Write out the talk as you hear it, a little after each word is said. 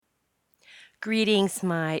Greetings,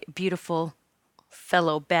 my beautiful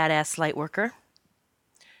fellow badass lightworker.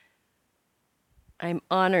 I'm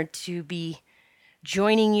honored to be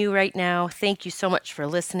joining you right now. Thank you so much for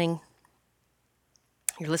listening.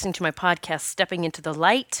 You're listening to my podcast, Stepping into the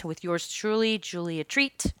Light, with yours truly, Julia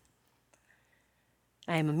Treat.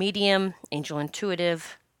 I am a medium, angel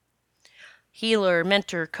intuitive, healer,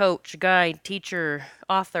 mentor, coach, guide, teacher,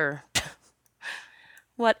 author,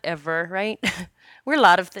 whatever, right? We're a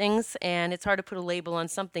lot of things, and it's hard to put a label on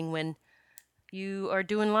something when you are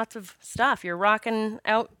doing lots of stuff. You're rocking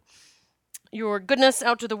out your goodness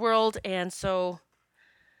out to the world, and so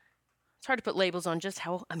it's hard to put labels on just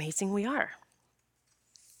how amazing we are.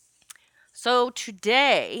 So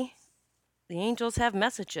today, the angels have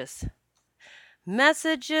messages.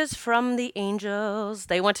 Messages from the angels.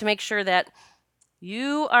 They want to make sure that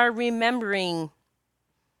you are remembering,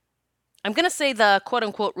 I'm going to say the quote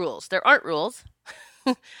unquote rules. There aren't rules,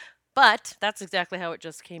 but that's exactly how it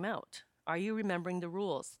just came out. Are you remembering the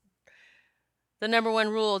rules? The number one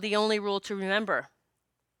rule, the only rule to remember: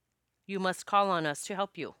 you must call on us to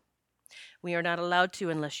help you. We are not allowed to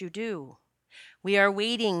unless you do. We are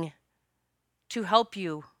waiting to help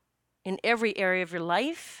you in every area of your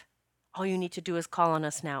life. All you need to do is call on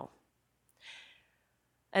us now.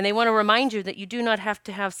 And they want to remind you that you do not have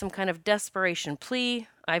to have some kind of desperation plea.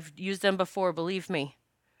 I've used them before, believe me.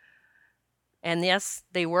 And yes,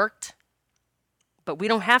 they worked, but we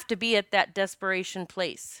don't have to be at that desperation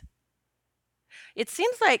place. It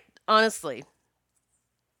seems like, honestly,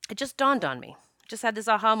 it just dawned on me. I just had this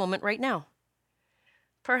aha moment right now.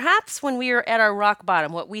 Perhaps when we are at our rock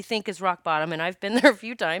bottom, what we think is rock bottom, and I've been there a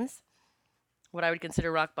few times, what I would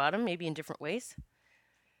consider rock bottom, maybe in different ways.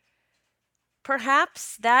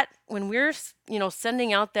 Perhaps that when we're,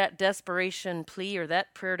 sending out that desperation plea or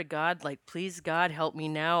that prayer to God, like, please, God, help me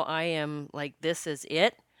now. I am like, this is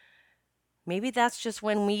it. Maybe that's just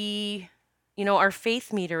when our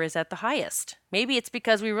faith meter is at the highest. Maybe it's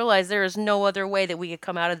because we realize there is no other way that we could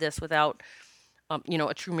come out of this without,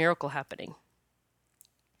 a true miracle happening.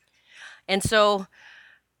 And so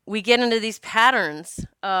we get into these patterns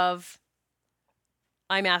of,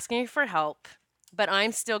 I'm asking you for help, but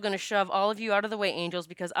I'm still going to shove all of you out of the way, angels,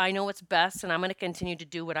 because I know what's best, and I'm going to continue to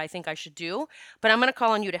do what I think I should do. But I'm going to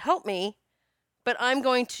call on you to help me, but I'm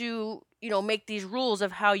going to, make these rules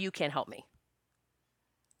of how you can help me.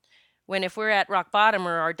 When if we're at rock bottom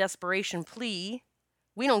or our desperation plea,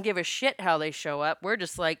 we don't give a shit how they show up. We're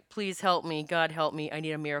just like, please help me, God help me, I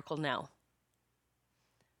need a miracle now.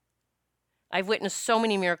 I've witnessed so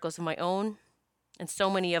many miracles of my own and so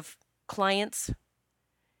many of clients.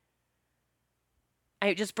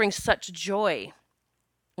 It just brings such joy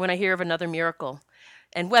when I hear of another miracle.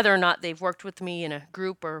 And whether or not they've worked with me in a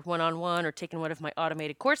group or one-on-one or taken one of my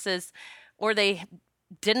automated courses, or they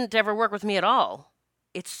didn't ever work with me at all,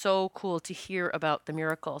 it's so cool to hear about the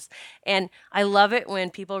miracles. And I love it when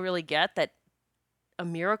people really get that a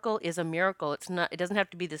miracle is a miracle. It doesn't have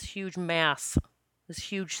to be this huge mass,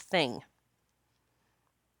 this huge thing.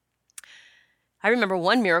 I remember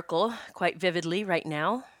one miracle quite vividly right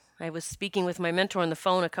now. I was speaking with my mentor on the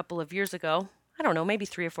phone a couple of years ago. I don't know, maybe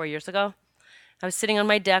 3 or 4 years ago. I was sitting on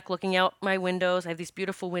my deck looking out my windows. I have these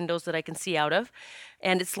beautiful windows that I can see out of.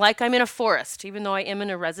 And it's like I'm in a forest, even though I am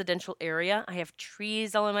in a residential area. I have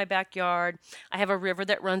trees all in my backyard. I have a river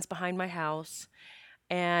that runs behind my house.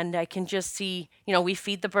 And I can just see, we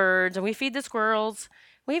feed the birds and we feed the squirrels.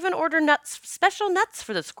 We even order nuts, special nuts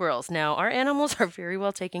for the squirrels now. Our animals are very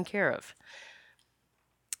well taken care of.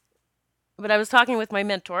 But I was talking with my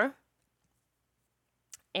mentor,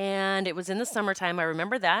 and it was in the summertime. I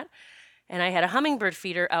remember that. And I had a hummingbird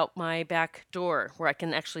feeder out my back door where I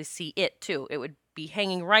can actually see it too. It would be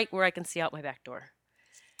hanging right where I can see out my back door.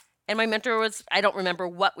 And my mentor I don't remember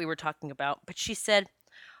what we were talking about, but she said,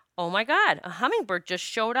 oh my God, a hummingbird just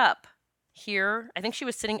showed up here. I think she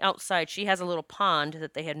was sitting outside. She has a little pond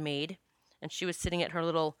that they had made, and she was sitting at her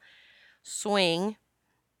little swing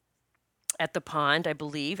at the pond, I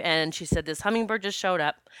believe. And she said, this hummingbird just showed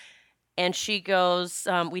up. And she goes,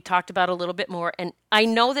 we talked about a little bit more. And I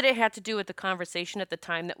know that it had to do with the conversation at the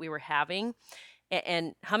time that we were having.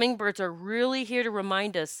 And hummingbirds are really here to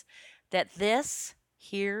remind us that this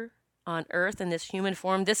here on Earth in this human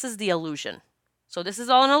form, this is the illusion. So this is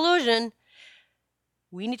all an illusion.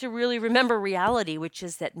 We need to really remember reality, which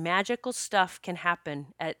is that magical stuff can happen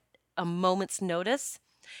at a moment's notice,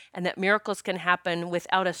 and that miracles can happen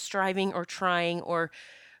without us striving or trying or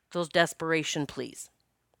those desperation pleas.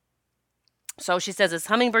 So she says this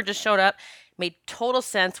hummingbird just showed up, made total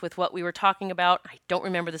sense with what we were talking about. I don't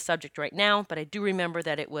remember the subject right now, but I do remember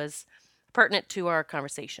that it was pertinent to our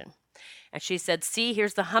conversation. And she said, see,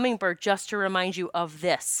 here's the hummingbird just to remind you of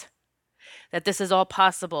this, that this is all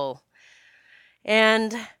possible.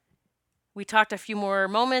 And we talked a few more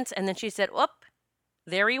moments, and then she said, whoop,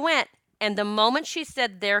 there he went. And the moment she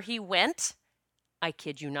said, there he went, I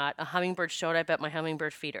kid you not, a hummingbird showed up at my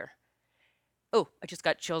hummingbird feeder. Oh, I just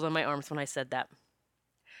got chills on my arms when I said that.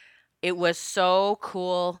 It was so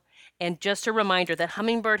cool. And just a reminder that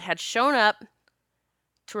hummingbird had shown up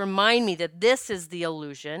to remind me that this is the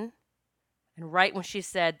illusion. And right when she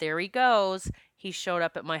said, there he goes, he showed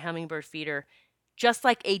up at my hummingbird feeder, just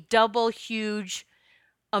like a double, huge,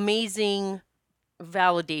 amazing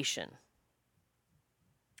validation.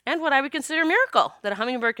 And what I would consider a miracle, that a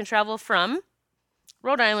hummingbird can travel from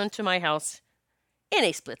Rhode Island to my house in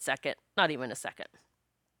a split second, not even a second.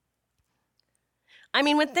 I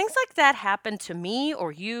mean, when things like that happen to me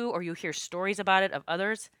or you hear stories about it of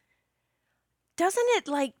others, doesn't it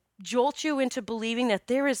like jolt you into believing that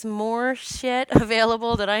there is more shit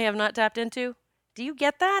available that I have not tapped into? Do you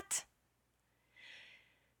get that?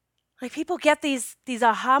 Like people get these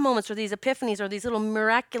aha moments or these epiphanies or these little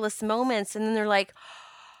miraculous moments, and then they're like,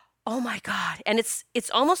 oh my God. And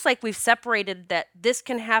it's almost like we've separated that this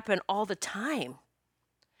can happen all the time.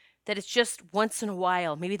 That it's just once in a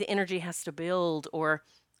while. Maybe the energy has to build, or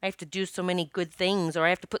I have to do so many good things, or I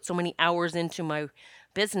have to put so many hours into my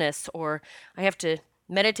business, or I have to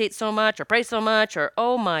meditate so much or pray so much, or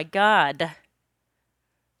oh my God,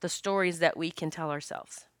 the stories that we can tell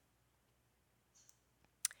ourselves.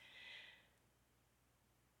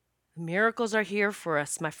 Miracles are here for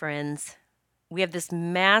us, my friends. We have this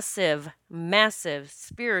massive, massive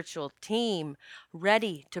spiritual team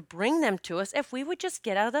ready to bring them to us if we would just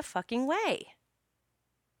get out of the fucking way.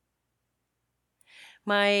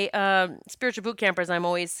 My spiritual boot campers, I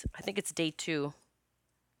think it's day 2.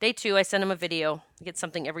 Day 2, I send them a video. You get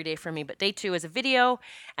something every day from me, but day 2 is a video,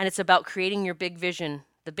 and it's about creating your big vision,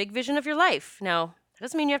 the big vision of your life. Now, that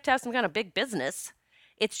doesn't mean you have to have some kind of big business.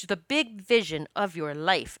 It's the big vision of your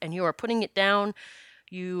life, and you are putting it down.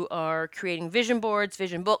 You are creating vision boards,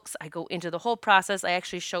 vision books. I go into the whole process. I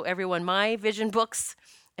actually show everyone my vision books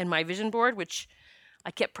and my vision board, which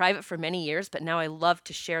I kept private for many years, but now I love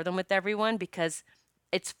to share them with everyone because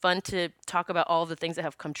it's fun to talk about all the things that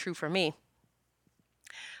have come true for me.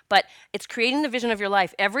 But it's creating the vision of your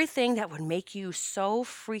life, everything that would make you so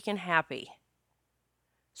freaking happy.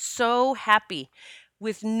 So happy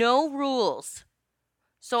with no rules.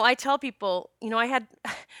 So I tell people,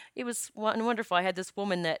 it was wonderful. I had this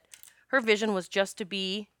woman that her vision was just to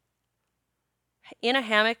be in a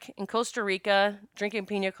hammock in Costa Rica drinking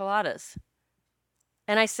pina coladas.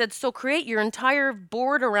 And I said, so create your entire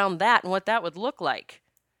board around that and what that would look like.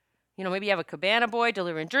 Maybe you have a cabana boy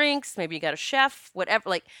delivering drinks. Maybe you got a chef, whatever,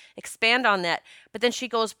 like expand on that. But then she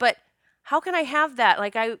goes, but how can I have that?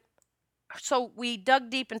 So we dug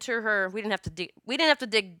deep into her. We didn't have to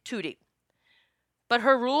dig too deep. But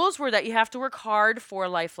her rules were that you have to work hard for a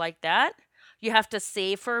life like that. You have to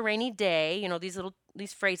save for a rainy day.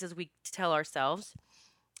 These phrases we tell ourselves.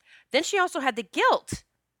 Then she also had the guilt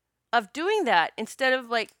of doing that instead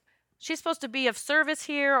of she's supposed to be of service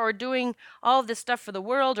here or doing all of this stuff for the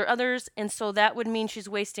world or others. And so that would mean she's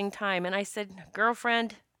wasting time. And I said,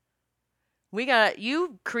 girlfriend,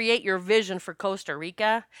 you create your vision for Costa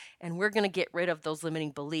Rica, and we're going to get rid of those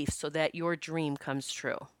limiting beliefs so that your dream comes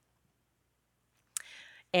true.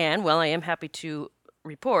 And, well, I am happy to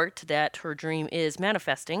report that her dream is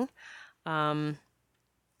manifesting. It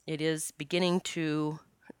is beginning to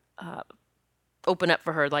open up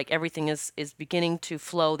for her. Like everything is beginning to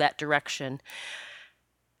flow that direction.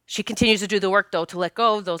 She continues to do the work, though, to let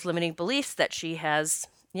go of those limiting beliefs that she has,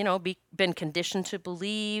 been conditioned to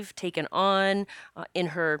believe, taken on in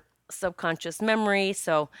her subconscious memory.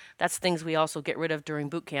 So that's things we also get rid of during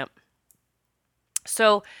boot camp.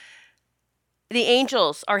 So the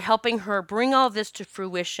angels are helping her bring all this to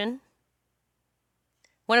fruition.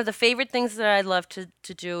 One of the favorite things that I love to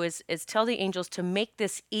do is tell the angels to make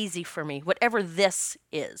this easy for me, whatever this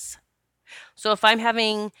is. So if I'm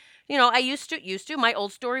having, I used to, my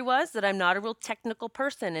old story was that I'm not a real technical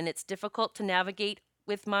person and it's difficult to navigate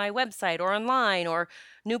with my website or online or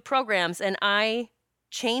new programs. And I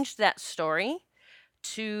changed that story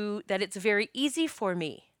to that it's very easy for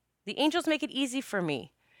me. The angels make it easy for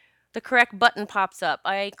me. The correct button pops up.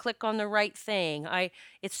 I click on the right thing.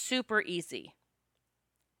 It's super easy.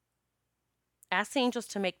 Ask the angels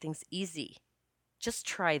to make things easy. Just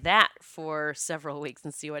try that for several weeks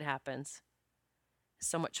and see what happens. It's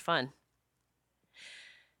so much fun.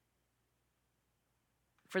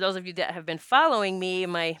 For those of you that have been following me in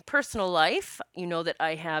my personal life, you know that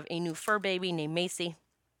I have a new fur baby named Macy.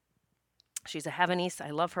 She's a Havanese. I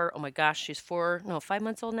love her. Oh my gosh, she's 5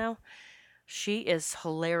 months old now. She is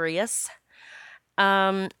hilarious.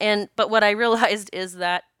 But what I realized is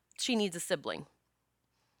that she needs a sibling.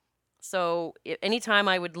 So anytime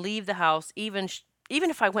I would leave the house, even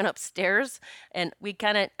if I went upstairs, and we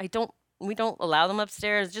don't allow them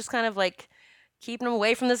upstairs, just kind of like keeping them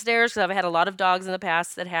away from the stairs because I've had a lot of dogs in the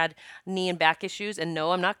past that had knee and back issues. And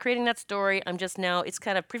no, I'm not creating that story. I'm just now, it's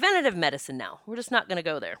kind of preventative medicine now. We're just not going to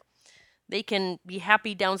go there. They can be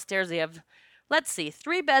happy downstairs. They have, let's see,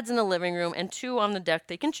 3 beds in the living room and 2 on the deck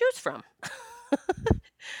they can choose from.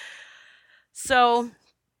 So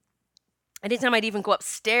anytime I'd even go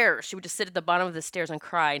upstairs, she would just sit at the bottom of the stairs and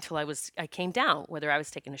cry until I came down, whether I was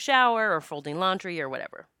taking a shower or folding laundry or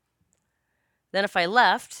whatever. Then if I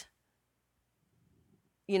left,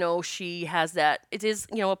 she has that. It is,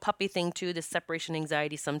 a puppy thing too, this separation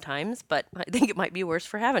anxiety sometimes, but I think it might be worse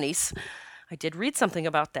for Havanese. I did read something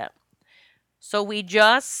about that. So we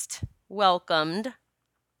just welcomed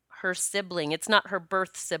her sibling. It's not her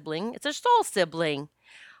birth sibling, it's her soul sibling,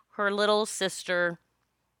 her little sister.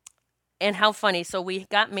 And how funny. So we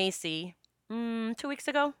got Macy 2 weeks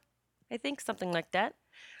ago, I think, something like that.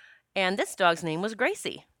 And this dog's name was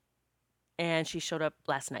Gracie. And she showed up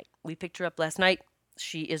last night. We picked her up last night.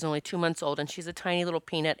 She is only 2 months old, and she's a tiny little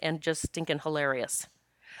peanut and just stinking hilarious.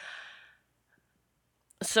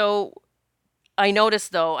 So I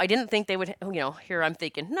noticed, though, I didn't think they would, here I'm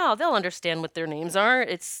thinking, no, they'll understand what their names are.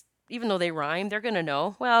 Even though they rhyme, they're going to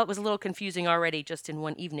know. Well, it was a little confusing already just in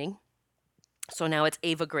one evening. So now it's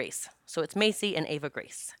Ava Grace. So it's Macy and Ava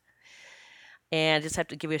Grace. And I just have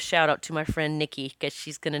to give a shout out to my friend Nikki because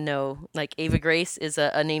she's going to know, like, Ava Grace is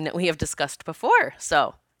a name that we have discussed before.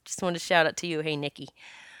 So just wanted to shout out to you. Hey, Nikki.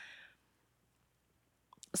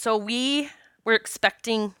 So we were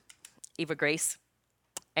expecting Ava Grace,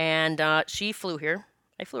 and she flew here.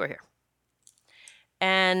 I flew her here.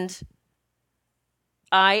 And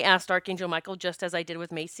I asked Archangel Michael, just as I did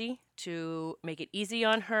with Macy, to make it easy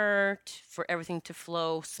on her, for everything to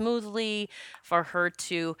flow smoothly, for her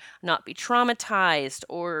to not be traumatized,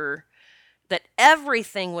 or that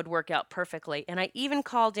everything would work out perfectly. And I even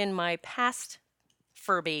called in my past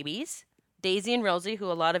fur babies, Daisy and Rosie,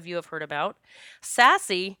 who a lot of you have heard about.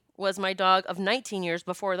 Sassy was my dog of 19 years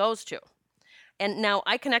before those two. And now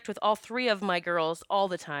I connect with all 3 of my girls all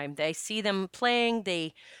the time. They see them playing,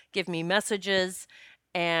 they give me messages,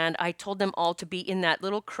 and I told them all to be in that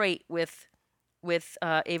little crate with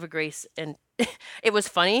Ava Grace. And it was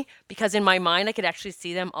funny because in my mind I could actually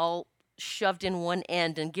see them all shoved in one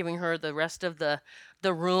end and giving her the rest of the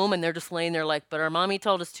room, and they're just laying there like, but our mommy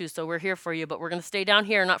told us to, so we're here for you, but we're going to stay down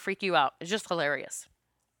here and not freak you out. It's just hilarious.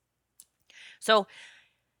 So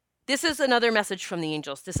this is another message from the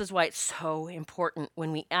angels. This is why it's so important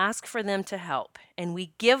when we ask for them to help and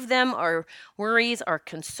we give them our worries, our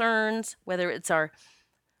concerns, whether it's our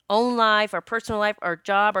own life, our personal life, our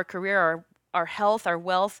job, our career, our health, our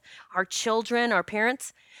wealth, our children, our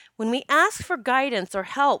parents. When we ask for guidance or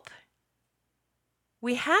help,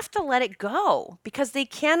 we have to let it go because they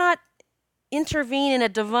cannot intervene in a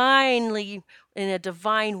divine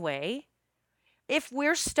way if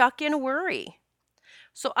we're stuck in worry.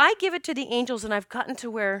 So I give it to the angels, and I've gotten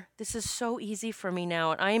to where this is so easy for me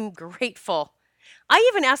now, and I am grateful. I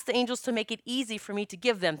even ask the angels to make it easy for me to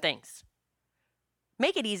give them things.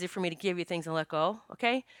 Make it easy for me to give you things and let go,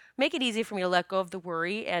 okay? Make it easy for me to let go of the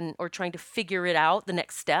worry or trying to figure it out, the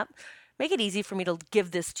next step. Make it easy for me to give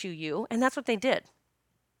this to you, and that's what they did.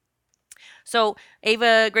 So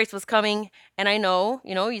Ava Grace was coming, and I know,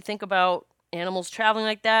 you think about animals traveling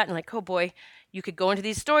like that, and like, oh boy, you could go into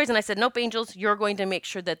these stories. And I said, nope, angels, you're going to make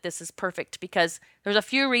sure that this is perfect because there's a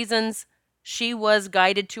few reasons she was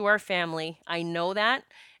guided to our family. I know that,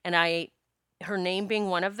 and her name being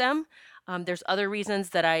one of them. There's other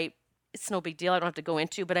reasons that it's no big deal. I don't have to go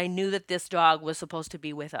into, but I knew that this dog was supposed to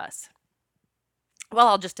be with us. Well,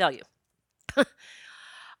 I'll just tell you.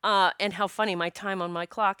 And how funny, my time on my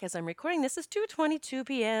clock as I'm recording this is 2:22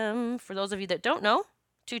 p.m. For those of you that don't know,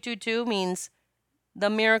 222 means the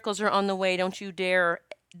miracles are on the way. Don't you dare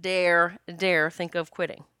think of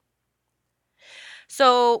quitting.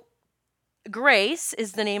 So Grace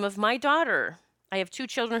is the name of my daughter. I have 2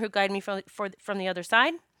 children who guide me from the other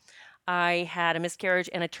side. I had a miscarriage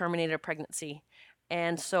and a terminated pregnancy.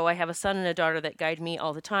 And so I have a son and a daughter that guide me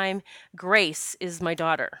all the time. Grace is my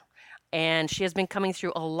daughter. And she has been coming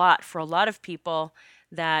through a lot for a lot of people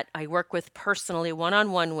that I work with personally,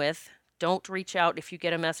 one-on-one with. Don't reach out if you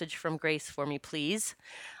get a message from Grace for me, please.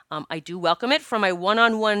 I do welcome it from my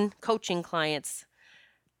one-on-one coaching clients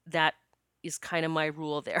that is kind of my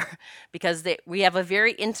rule there because we have a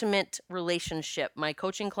very intimate relationship. My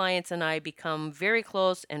coaching clients and I become very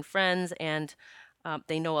close and friends, and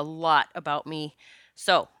they know a lot about me.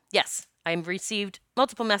 So, yes, I've received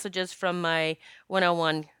multiple messages from my one on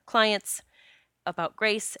one clients about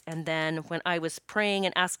Grace. And then when I was praying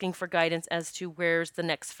and asking for guidance as to where's the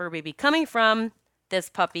next fur baby coming from, this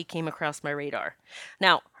puppy came across my radar.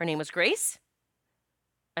 Now, her name was Grace.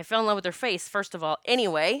 I fell in love with her face, first of all,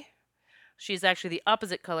 anyway. She's actually the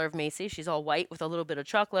opposite color of Macy. She's all white with a little bit of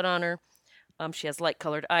chocolate on her. She has light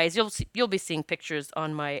colored eyes. You'll be seeing pictures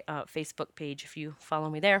on my Facebook page if you follow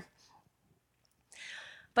me there.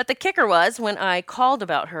 But the kicker was when I called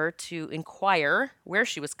about her to inquire where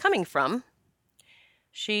she was coming from,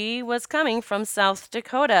 she was coming from South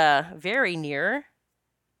Dakota, very near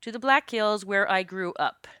to the Black Hills where I grew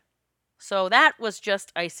up. So that was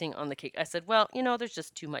just icing on the cake. I said, well, there's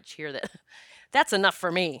just too much here that's enough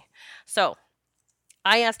for me. So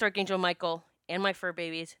I asked Archangel Michael and my fur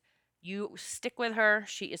babies, you stick with her.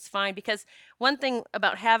 She is fine. Because one thing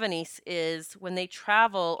about Havanice is when they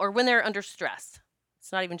travel or when they're under stress,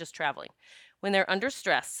 it's not even just traveling. When they're under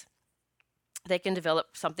stress, they can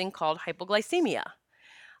develop something called hypoglycemia.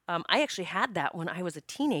 I actually had that when I was a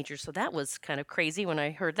teenager, so that was kind of crazy when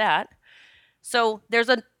I heard that. So there's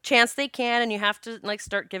a chance they can, and you have to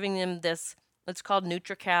start giving them this. It's called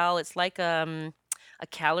NutriCal. It's like a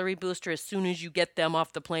calorie booster. As soon as you get them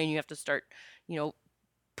off the plane, you have to start,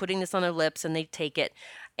 putting this on their lips, and they take it.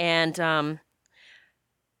 And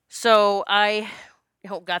so I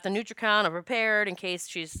got the NutriCal and I prepared in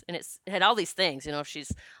case and it had all these things, if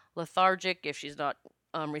she's lethargic, if she's not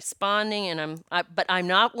responding, and but I'm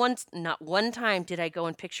not one time did I go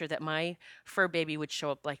and picture that my fur baby would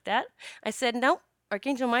show up like that. I said, no,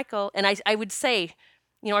 Archangel Michael, and I would say,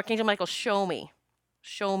 Archangel Michael, show me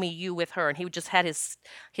you with her, and he would just had his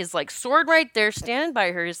sword right there standing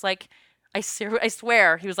by her. He's like, I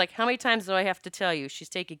swear, he was like, how many times do I have to tell you she's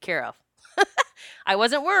taken care of? I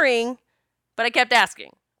wasn't worrying, but I kept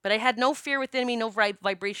asking. But I had no fear within me, no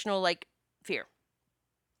vibrational fear.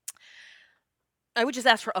 I would just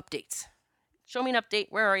ask for updates. Show me an update.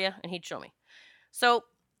 Where are you? And he'd show me. So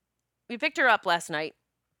we picked her up last night.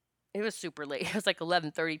 It was super late. It was like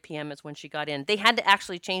 11:30 p.m. is when she got in. They had to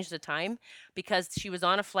actually change the time because she was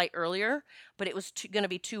on a flight earlier, but it was going to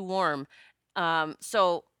be too warm.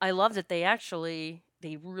 So I love that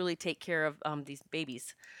they really take care of these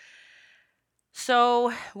babies.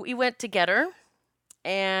 So we went to get her.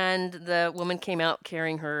 And the woman came out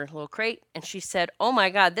carrying her little crate, and she said, oh my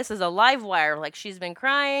God, this is a live wire. Like, she's been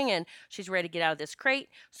crying and she's ready to get out of this crate.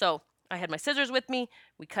 So I had my scissors with me.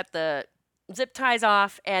 We cut the zip ties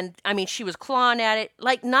off, and I mean, she was clawing at it,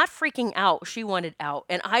 like not freaking out. She wanted out.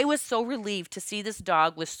 And I was so relieved to see this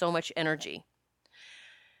dog with so much energy.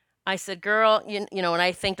 I said, girl, and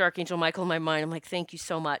I thanked Archangel Michael in my mind. I'm like, thank you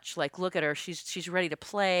so much. Like, look at her. She's ready to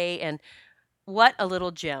play. And what a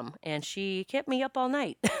little gem. And she kept me up all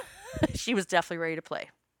night. She was definitely ready to play.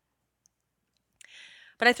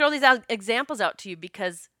 But I throw these examples out to you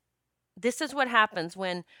because this is what happens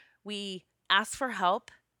when we ask for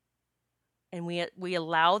help and we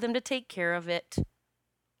allow them to take care of it,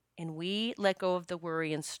 and we let go of the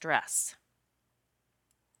worry and stress.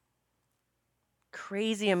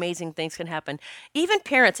 Crazy, amazing things can happen. Even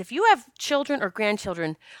parents, if you have children or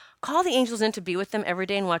grandchildren, call the angels in to be with them every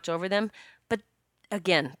day and watch over them. But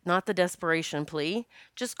again, not the desperation plea.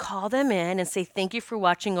 Just call them in and say, thank you for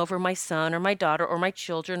watching over my son or my daughter or my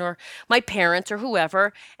children or my parents or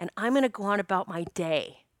whoever, and I'm going to go on about my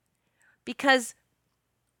day. Because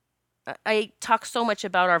I talk so much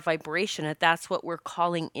about our vibration, and that's what we're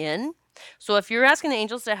calling in. So if you're asking the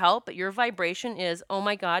angels to help, but your vibration is, oh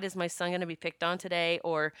my God, is my son going to be picked on today?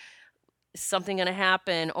 Or is something going to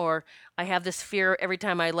happen? Or I have this fear every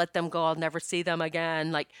time I let them go, I'll never see them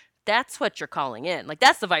again. Like, that's what you're calling in. Like,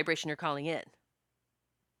 that's the vibration you're calling in.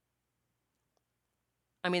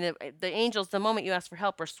 I mean, the angels, the moment you ask for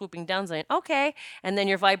help, are swooping down saying, okay. And then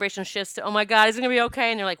your vibration shifts to, oh my God, is it going to be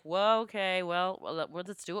okay? And you're like, whoa, okay, well,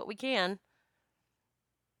 let's do what we can.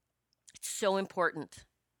 It's so important.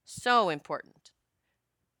 So important.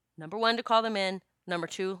 Number one, to call them in. Number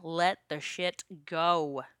two, let the shit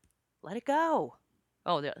go. Let it go.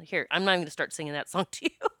 Oh, here, I'm not even going to start singing that song to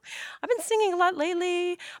you. I've been singing a lot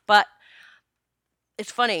lately, but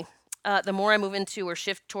it's funny. The more I move into or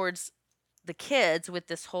shift towards the kids with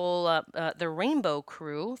this whole, the Rainbow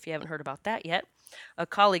Crew, if you haven't heard about that yet, a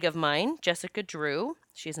colleague of mine, Jessica Drew,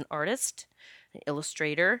 she's an artist, an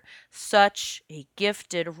illustrator, such a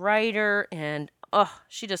gifted writer, and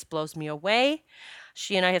she just blows me away.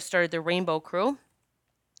 She and I have started the Rainbow Crew.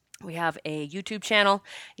 We have a YouTube channel.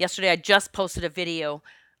 Yesterday, I just posted a video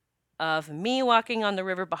of me walking on the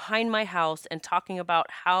river behind my house and talking about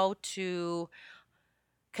how to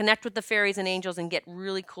connect with the fairies and angels and get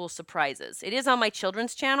really cool surprises. It is on my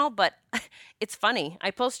children's channel, but it's funny.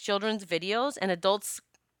 I post children's videos and adults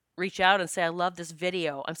reach out and say, I love this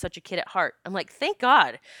video. I'm such a kid at heart. I'm like, thank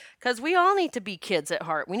God, because we all need to be kids at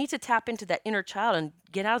heart. We need to tap into that inner child and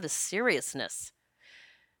get out of the seriousness.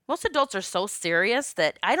 Most adults are so serious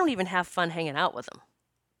that I don't even have fun hanging out with them.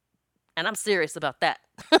 And I'm serious about that.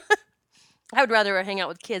 I would rather hang out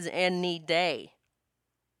with kids any day.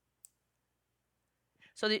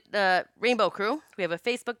 So the Rainbow Crew, we have a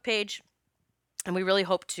Facebook page, and we really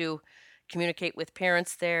hope to communicate with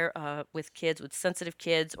parents there, with kids, with sensitive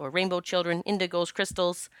kids, or rainbow children, indigos,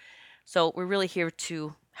 crystals. So we're really here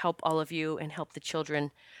to help all of you and help the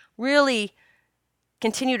children really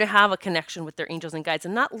continue to have a connection with their angels and guides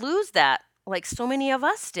and not lose that like so many of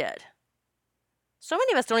us did. So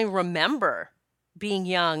many of us don't even remember being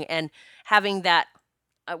young and having that,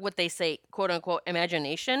 what they say, quote unquote,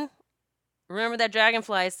 imagination. Remember that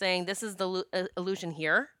dragonfly saying, this is the illusion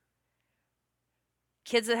here?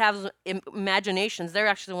 Kids that have imaginations, they're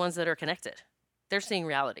actually the ones that are connected. They're seeing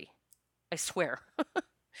reality. I swear.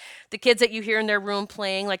 The kids that you hear in their room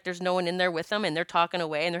playing like there's no one in there with them and they're talking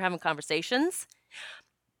away and they're having conversations,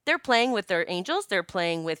 they're playing with their angels. They're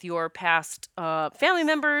playing with your past family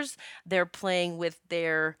members. They're playing with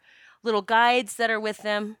their little guides that are with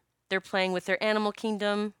them. They're playing with their animal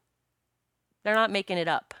kingdom. They're not making it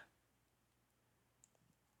up.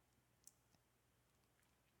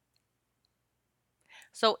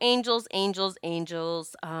 So angels, angels,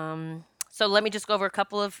 angels. So let me just go over a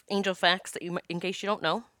couple of angel facts that in case you don't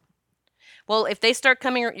know. Well, if they start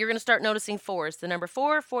coming, you're going to start noticing fours. The number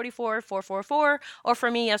 4, 44, 444, or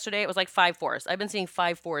for me yesterday, it was like 5 fours. I've been seeing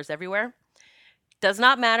 5 fours everywhere. Does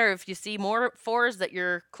not matter if you see more fours that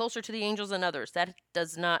you're closer to the angels than others. That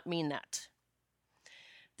does not mean that.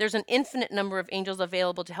 There's an infinite number of angels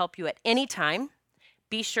available to help you at any time.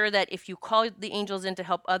 Be sure that if you call the angels in to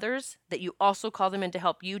help others, that you also call them in to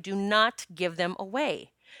help you. Do not give them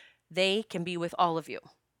away. They can be with all of you.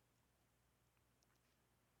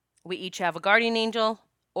 We each have a guardian angel,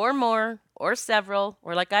 or more, or several,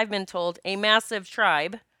 or like I've been told, a massive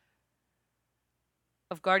tribe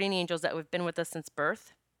of guardian angels that have been with us since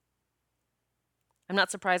birth. I'm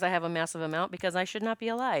not surprised I have a massive amount because I should not be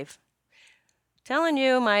alive. Telling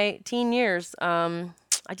you, my teen years,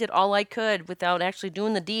 I did all I could without actually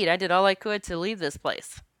doing the deed. I did all I could to leave this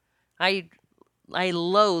place. I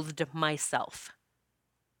loathed myself.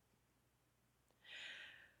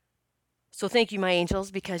 So thank you, my angels,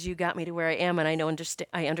 because you got me to where I am, and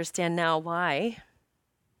I understand now why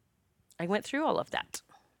I went through all of that.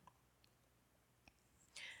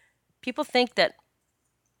 People think that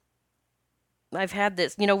I've had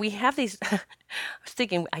this, we have these. I was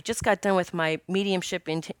thinking, I just got done with my mediumship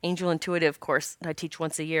angel intuitive course that I teach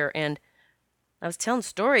once a year, and I was telling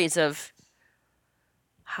stories of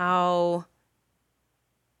how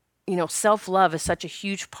self-love is such a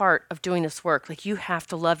huge part of doing this work. Like, you have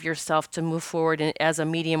to love yourself to move forward as a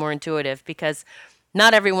medium or intuitive, because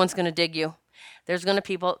not everyone's going to dig you. There's going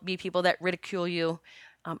to be people that ridicule you.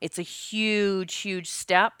 It's a huge, huge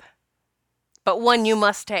step, but one you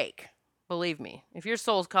must take. Believe me, if your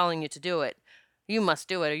soul's calling you to do it, you must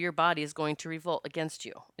do it, or your body is going to revolt against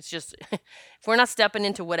you. It's just, if we're not stepping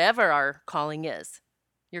into whatever our calling is,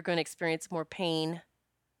 you're going to experience more pain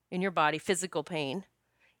in your body, physical pain,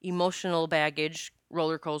 emotional baggage,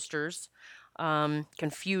 roller coasters,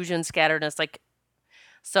 confusion, scatteredness.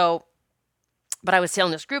 But I was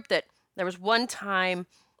telling this group that there was one time,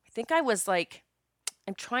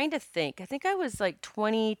 I'm trying to think, I think I was like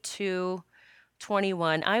 22,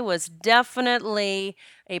 21. I was definitely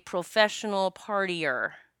a professional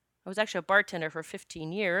partier. I was actually a bartender for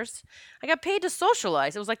 15 years. I got paid to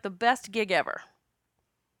socialize. It was like the best gig ever.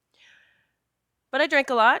 But I drank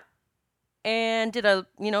a lot and did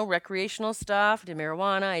recreational stuff, did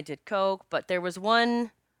marijuana, I did coke. But there was one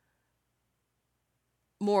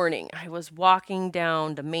morning I was walking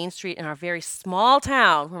down the main street in our very small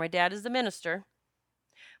town where my dad is the minister.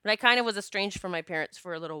 But I kind of was estranged from my parents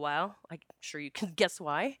for a little while. I'm sure you can guess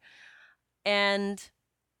why. And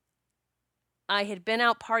I had been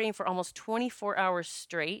out partying for almost 24 hours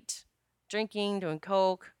straight, drinking, doing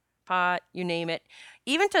coke, pot, you name it.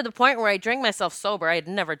 Even to the point where I drank myself sober. I had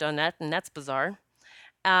never done that, and that's bizarre.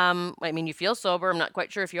 You feel sober. I'm not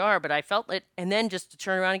quite sure if you are, but I felt it. And then just to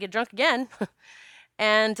turn around and get drunk again.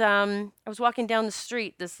 And I was walking down the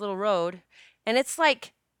street, this little road, and it's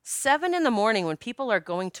like 7 in the morning when people are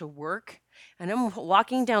going to work, and I'm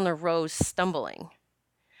walking down the road stumbling.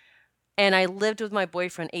 And I lived with my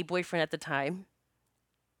boyfriend, a boyfriend at the time,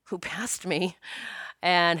 who passed me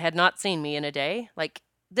and had not seen me in a day. Like,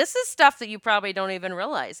 this is stuff that you probably don't even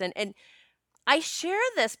realize. And I share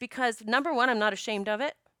this because number one, I'm not ashamed of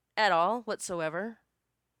it at all whatsoever.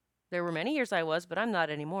 There were many years I was, but I'm not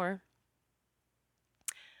anymore.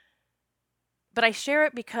 But I share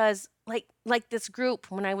it because like this group,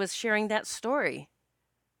 when I was sharing that story,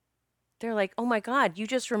 they're like, "Oh my God, you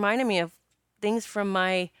just reminded me of things from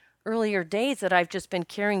my earlier days that I've just been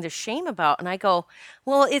carrying the shame about." And I go,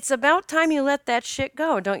 "Well, it's about time you let that shit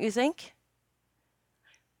go, don't you think?"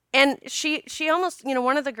 And she almost,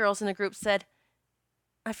 one of the girls in the group said,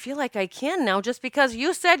 "I feel like I can now just because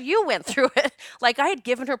you said you went through it." Like I had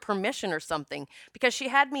given her permission or something because she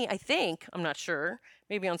had me, I think, I'm not sure,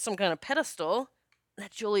 maybe on some kind of pedestal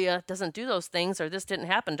that Julia doesn't do those things or this didn't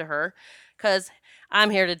happen to her. Because I'm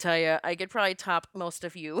here to tell you, I could probably top most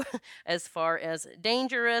of you as far as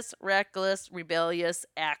dangerous, reckless, rebellious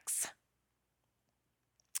acts.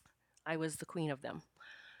 I was the queen of them.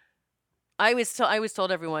 I always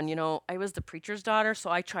told everyone, I was the preacher's daughter, so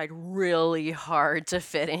I tried really hard to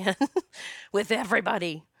fit in with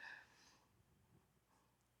everybody.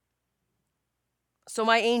 So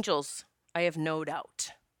my angels, I have no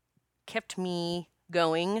doubt, kept me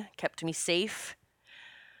going, kept me safe.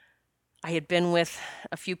 I had been with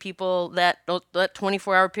a few people that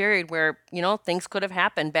 24-hour period where, things could have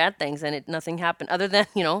happened, bad things, and nothing happened other than,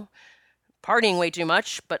 partying way too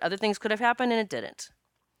much, but other things could have happened and it didn't.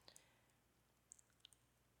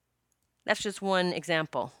 That's just one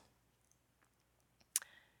example.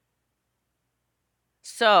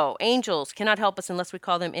 So, angels cannot help us unless we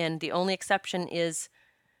call them in. The only exception is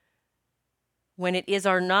when it is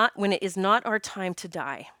not our time to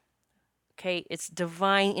die. Okay, it's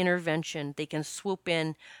divine intervention. They can swoop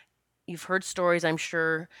in. You've heard stories, I'm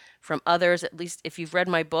sure, from others, at least if you've read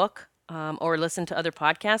my book or listened to other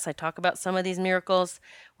podcasts. I talk about some of these miracles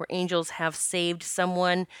where angels have saved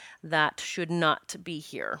someone that should not be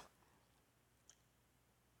here.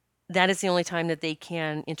 That is the only time that they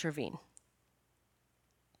can intervene.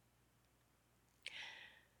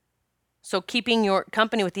 So, keeping your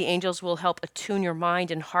company with the angels will help attune your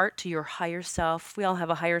mind and heart to your higher self. We all have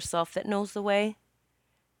a higher self that knows the way.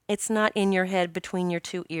 It's not in your head between your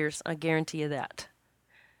two ears, I guarantee you that.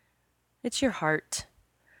 It's your heart.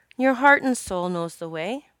 Your heart and soul knows the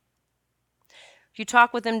way. If you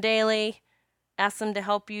talk with them daily, ask them to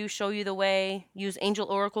help you, show you the way, use angel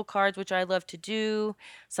oracle cards, which I love to do.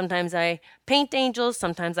 Sometimes I paint angels,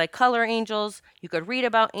 sometimes I color angels. You could read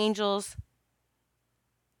about angels.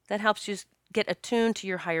 That helps you get attuned to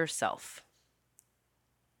your higher self.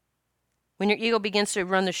 When your ego begins to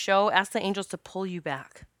run the show, ask the angels to pull you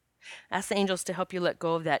back. Ask the angels to help you let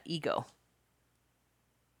go of that ego.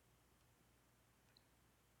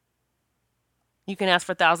 You can ask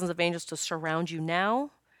for thousands of angels to surround you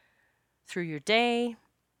now through your day. You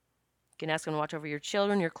can ask them to watch over your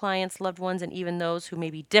children, your clients, loved ones, and even those who may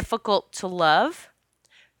be difficult to love.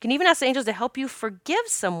 You can even ask the angels to help you forgive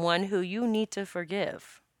someone who you need to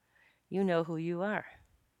forgive. You know who you are.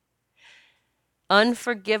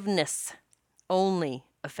 Unforgiveness only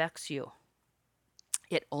affects you.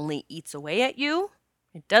 It only eats away at you.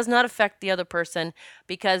 It does not affect the other person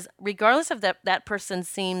because regardless of that person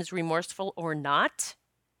seems remorseful or not,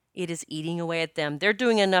 it is eating away at them. They're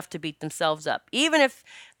doing enough to beat themselves up, even if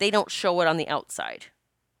they don't show it on the outside.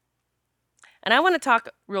 And I want to talk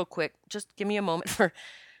real quick, just give me a moment, for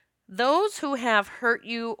those who have hurt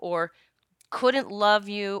you or couldn't love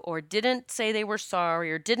you or didn't say they were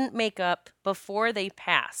sorry or didn't make up before they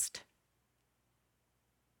passed.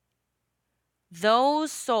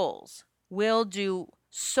 Those souls will do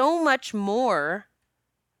so much more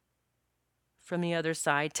from the other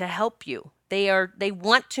side to help you. They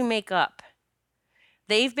want to make up.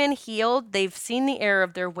 They've been healed, they've seen the error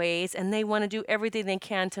of their ways, and they want to do everything they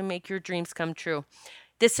can to make your dreams come true.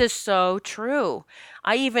 This is so true.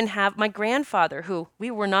 I even have my grandfather, who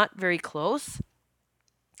we were not very close.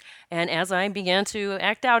 And as I began to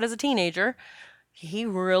act out as a teenager, he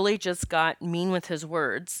really just got mean with his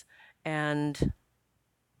words and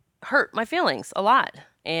hurt my feelings a lot.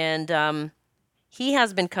 And he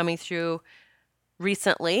has been coming through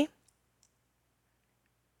recently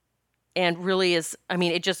and really is, I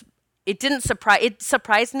mean, it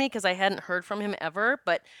surprised me because I hadn't heard from him ever,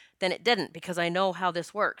 but then it didn't because I know how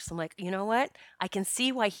this works. I'm like, you know what? I can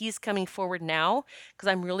see why he's coming forward now because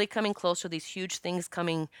I'm really coming close to these huge things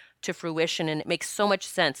coming to fruition. And it makes so much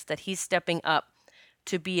sense that he's stepping up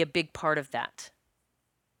to be a big part of that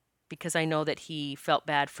because I know that he felt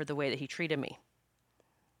bad for the way that he treated me.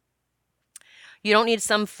 You don't need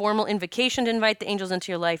some formal invocation to invite the angels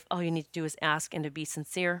into your life. All you need to do is ask and to be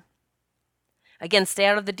sincere. Again, stay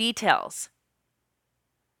out of the details.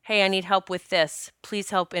 Hey, I need help with this. Please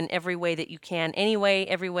help in every way that you can. Any way,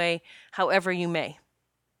 every way, however you may.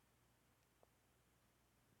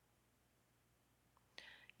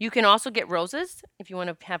 You can also get roses if you want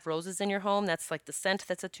to have roses in your home. That's like the scent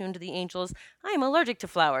that's attuned to the angels. I am allergic to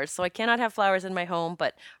flowers, so I cannot have flowers in my home,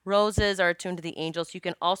 but roses are attuned to the angels. You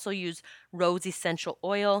can also use rose essential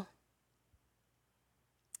oil.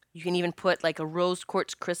 You can even put like a rose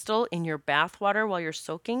quartz crystal in your bath water while you're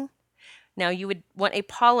soaking. Now, you would want a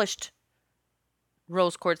polished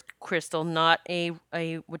rose quartz crystal, not a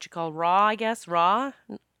what you call raw, I guess, raw,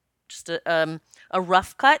 just a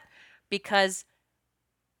rough cut, because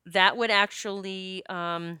that would actually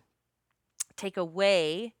take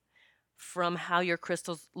away from how your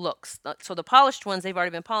crystals looks. So the polished ones, they've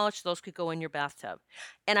already been polished. Those could go in your bathtub.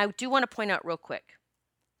 And I do want to point out real quick,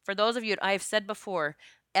 for those of you, I've said before,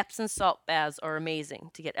 Epsom salt baths are amazing.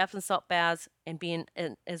 To get Epsom salt baths and be in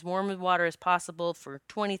as warm with water as possible for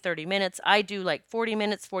 20, 30 minutes. I do like 40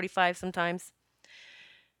 minutes, 45 sometimes.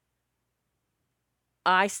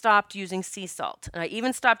 I stopped using sea salt. And I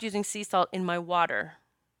even stopped using sea salt in my water.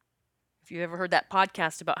 If you ever heard that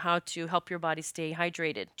podcast about how to help your body stay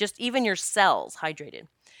hydrated, just even your cells hydrated,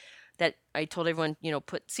 that I told everyone,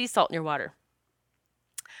 put sea salt in your water.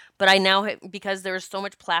 But I now, because there's so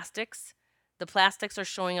much plastics, the plastics are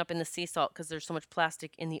showing up in the sea salt because there's so much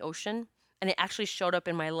plastic in the ocean. And it actually showed up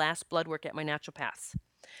in my last blood work at my naturopaths.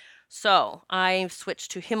 So I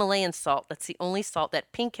switched to Himalayan salt. That's the only salt,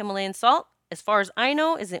 that pink Himalayan salt, as far as I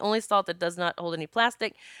know, is the only salt that does not hold any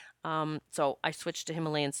plastic. So I switched to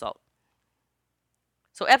Himalayan salt.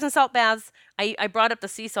 So Epsom salt baths, I brought up the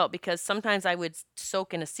sea salt because sometimes I would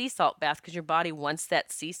soak in a sea salt bath because your body wants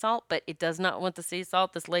that sea salt, but it does not want the sea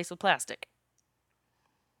salt that's laced with plastic.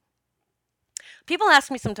 People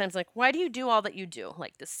ask me sometimes, like, why do you do all that you do?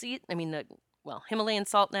 Like Himalayan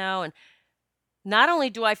salt now, and not only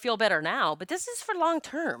do I feel better now, but this is for long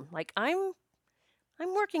term. Like I'm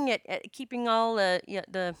working at keeping all the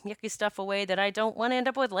yucky stuff away that I don't want to end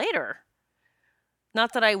up with later.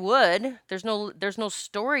 Not that I would. There's no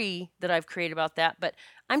story that I've created about that, but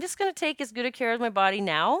I'm just going to take as good a care of my body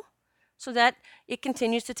now so that it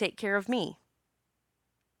continues to take care of me.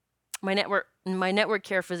 My network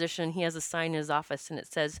care physician, he has a sign in his office and it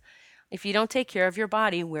says, if you don't take care of your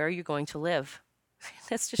body, where are you going to live?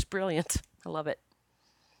 That's just brilliant. I love it.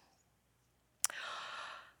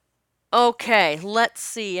 Okay, let's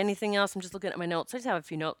see. Anything else? I'm just looking at my notes. I just have a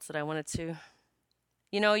few notes that I wanted to.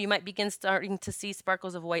 You might begin starting to see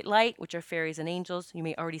sparkles of white light, which are fairies and angels. You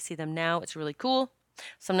may already see them now. It's really cool.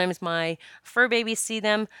 Sometimes my fur babies see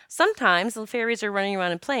them. Sometimes the fairies are running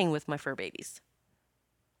around and playing with my fur babies.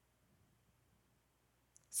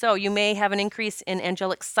 So you may have an increase in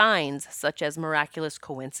angelic signs, such as miraculous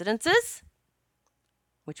coincidences,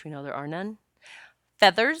 which we know there are none.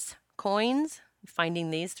 Feathers, coins, finding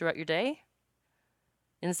these throughout your day.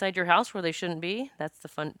 Inside your house where they shouldn't be. That's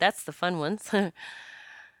the fun ones.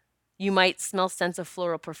 You might smell scents of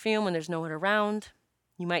floral perfume when there's no one around.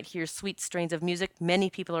 You might hear sweet strains of music. Many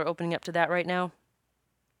people are opening up to that right now.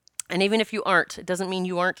 And even if you aren't, it doesn't mean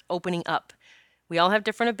you aren't opening up. We all have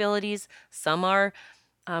different abilities. Some are,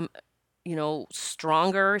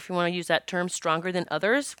 stronger, if you want to use that term, stronger than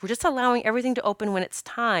others. We're just allowing everything to open when it's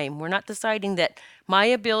time. We're not deciding that my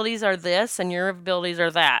abilities are this and your abilities are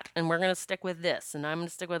that, and we're going to stick with this, and I'm going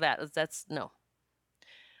to stick with that. No.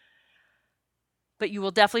 But you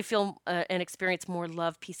will definitely feel and experience more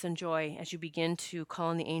love, peace, and joy as you begin to call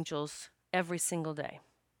on the angels every single day.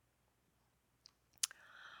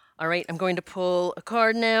 All right, I'm going to pull a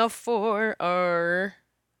card now for our...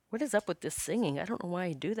 What is up with this singing? I don't know why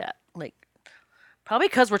I do that. Probably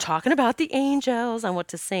because we're talking about the angels. I want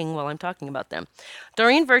to sing while I'm talking about them.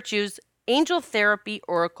 Doreen Virtue's Angel Therapy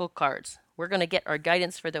Oracle cards. We're going to get our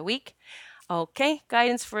guidance for the week. Okay,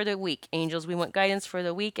 guidance for the week. Angels, we want guidance for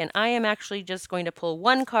the week, and I am actually just going to pull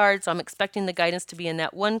one card, so I'm expecting the guidance to be in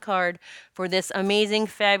that one card for this amazing,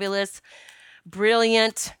 fabulous,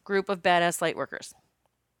 brilliant group of badass light workers.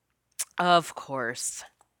 Of course,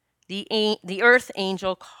 the Earth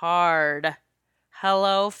Angel card.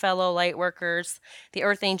 Hello, fellow light workers. The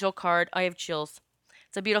Earth Angel card. I have chills.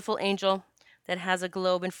 It's a beautiful angel that has a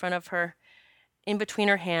globe in front of her, in between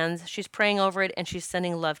her hands. She's praying over it, and she's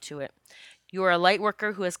sending love to it. You are a light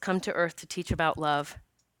worker who has come to Earth to teach about love.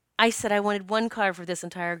 I said I wanted one card for this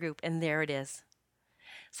entire group, and there it is.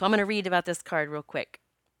 So I'm going to read about this card real quick.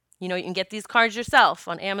 You can get these cards yourself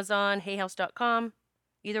on Amazon, hayhouse.com,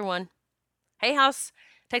 either one. Hay House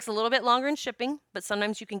Takes a little bit longer in shipping, but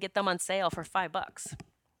sometimes you can get them on sale for $5.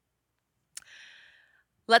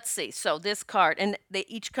 Let's see. So this card, and they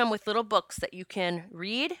each come with little books that you can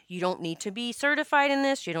read. You don't need to be certified in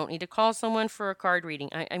this. You don't need to call someone for a card reading.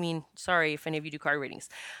 I mean, sorry if any of you do card readings.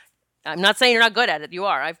 I'm not saying you're not good at it. You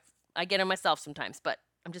are. I get them myself sometimes, but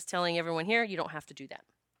I'm just telling everyone here, you don't have to do that.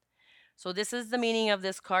 So this is the meaning of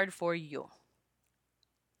this card for you.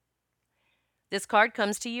 This card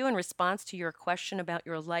comes to you in response to your question about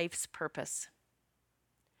your life's purpose.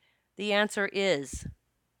 The answer is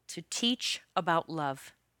to teach about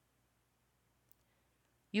love.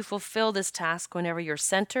 You fulfill this task whenever you're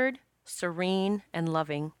centered, serene, and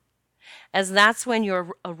loving, as that's when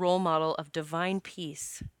you're a role model of divine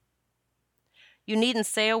peace. You needn't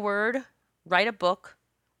say a word, write a book,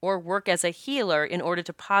 or work as a healer in order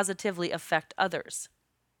to positively affect others.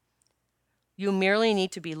 You merely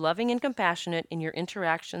need to be loving and compassionate in your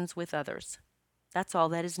interactions with others. That's all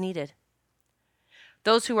that is needed.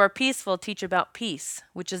 Those who are peaceful teach about peace,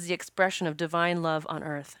 which is the expression of divine love on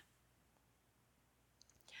earth.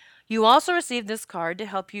 You also received this card to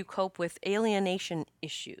help you cope with alienation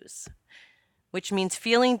issues, which means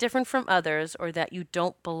feeling different from others or that you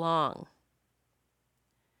don't belong.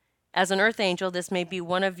 As an earth angel, this may be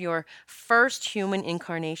one of your first human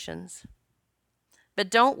incarnations.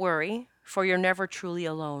 But don't worry, for you're never truly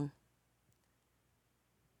alone.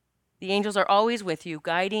 The angels are always with you,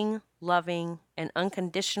 guiding, loving, and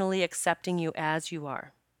unconditionally accepting you as you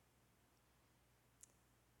are.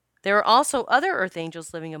 There are also other earth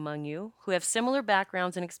angels living among you who have similar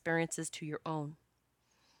backgrounds and experiences to your own.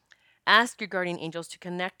 Ask your guardian angels to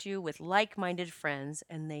connect you with like-minded friends,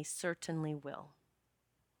 and they certainly will.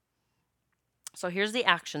 So here's the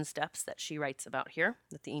action steps that she writes about here,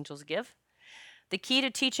 that the angels give. The key to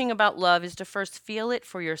teaching about love is to first feel it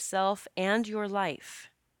for yourself and your life.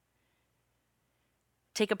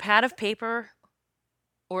 Take a pad of paper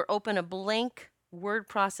or open a blank word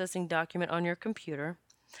processing document on your computer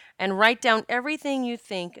and write down everything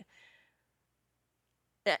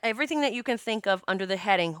that you can think of under the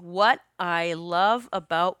heading, what I love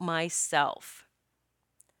about myself.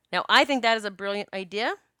 Now, I think that is a brilliant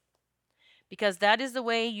idea because that is the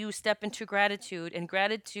way you step into gratitude, and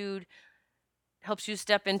gratitude helps you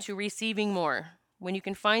step into receiving more. When you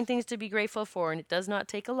can find things to be grateful for, and it does not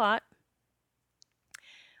take a lot.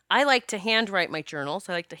 I like to handwrite my journals.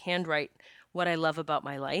 I like to handwrite what I love about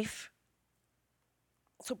my life.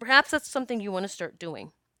 So perhaps that's something you want to start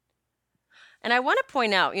doing. And I want to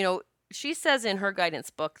point out, she says in her guidance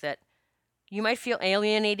book that you might feel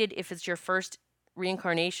alienated if it's your first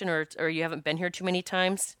reincarnation or you haven't been here too many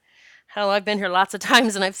times. Hell, I've been here lots of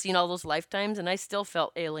times and I've seen all those lifetimes and I still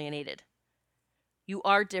felt alienated. You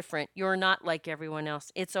are different. You're not like everyone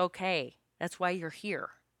else. It's okay. That's why you're here.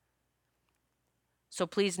 So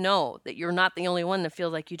please know that you're not the only one that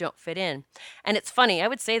feels like you don't fit in. And it's funny, I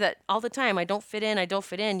would say that all the time. I don't fit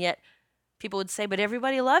in, yet people would say, but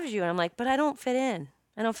everybody loves you. And I'm like, but I don't fit in.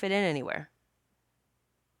 I don't fit in anywhere.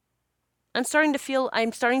 I'm starting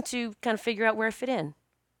to kind of figure out where I fit in.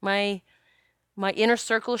 My inner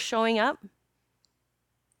circle is showing up.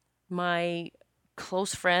 My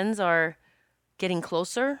close friends are getting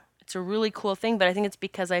closer. It's a really cool thing, but I think it's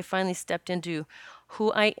because I finally stepped into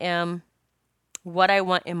who I am, what I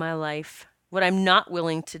want in my life, what I'm not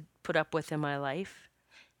willing to put up with in my life.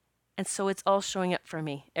 And so it's all showing up for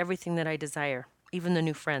me, everything that I desire, even the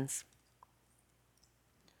new friends.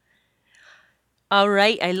 All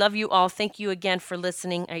right, I love you all. Thank you again for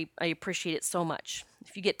listening. I appreciate it so much.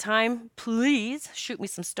 If you get time, please shoot me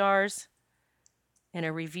some stars and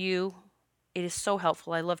a review. It is so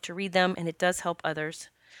helpful. I love to read them, and it does help others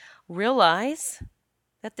realize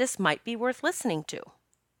that this might be worth listening to.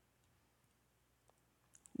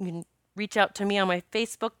 You can reach out to me on my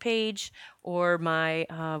Facebook page or my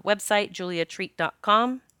website,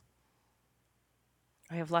 juliatreat.com.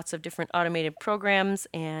 I have lots of different automated programs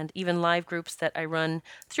and even live groups that I run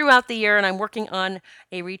throughout the year, and I'm working on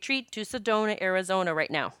a retreat to Sedona, Arizona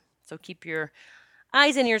right now. So keep your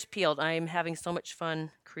eyes and ears peeled. I'm having so much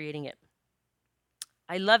fun creating it.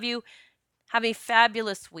 I love you. Have a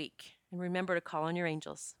fabulous week, and remember to call on your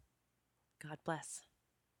angels. God bless.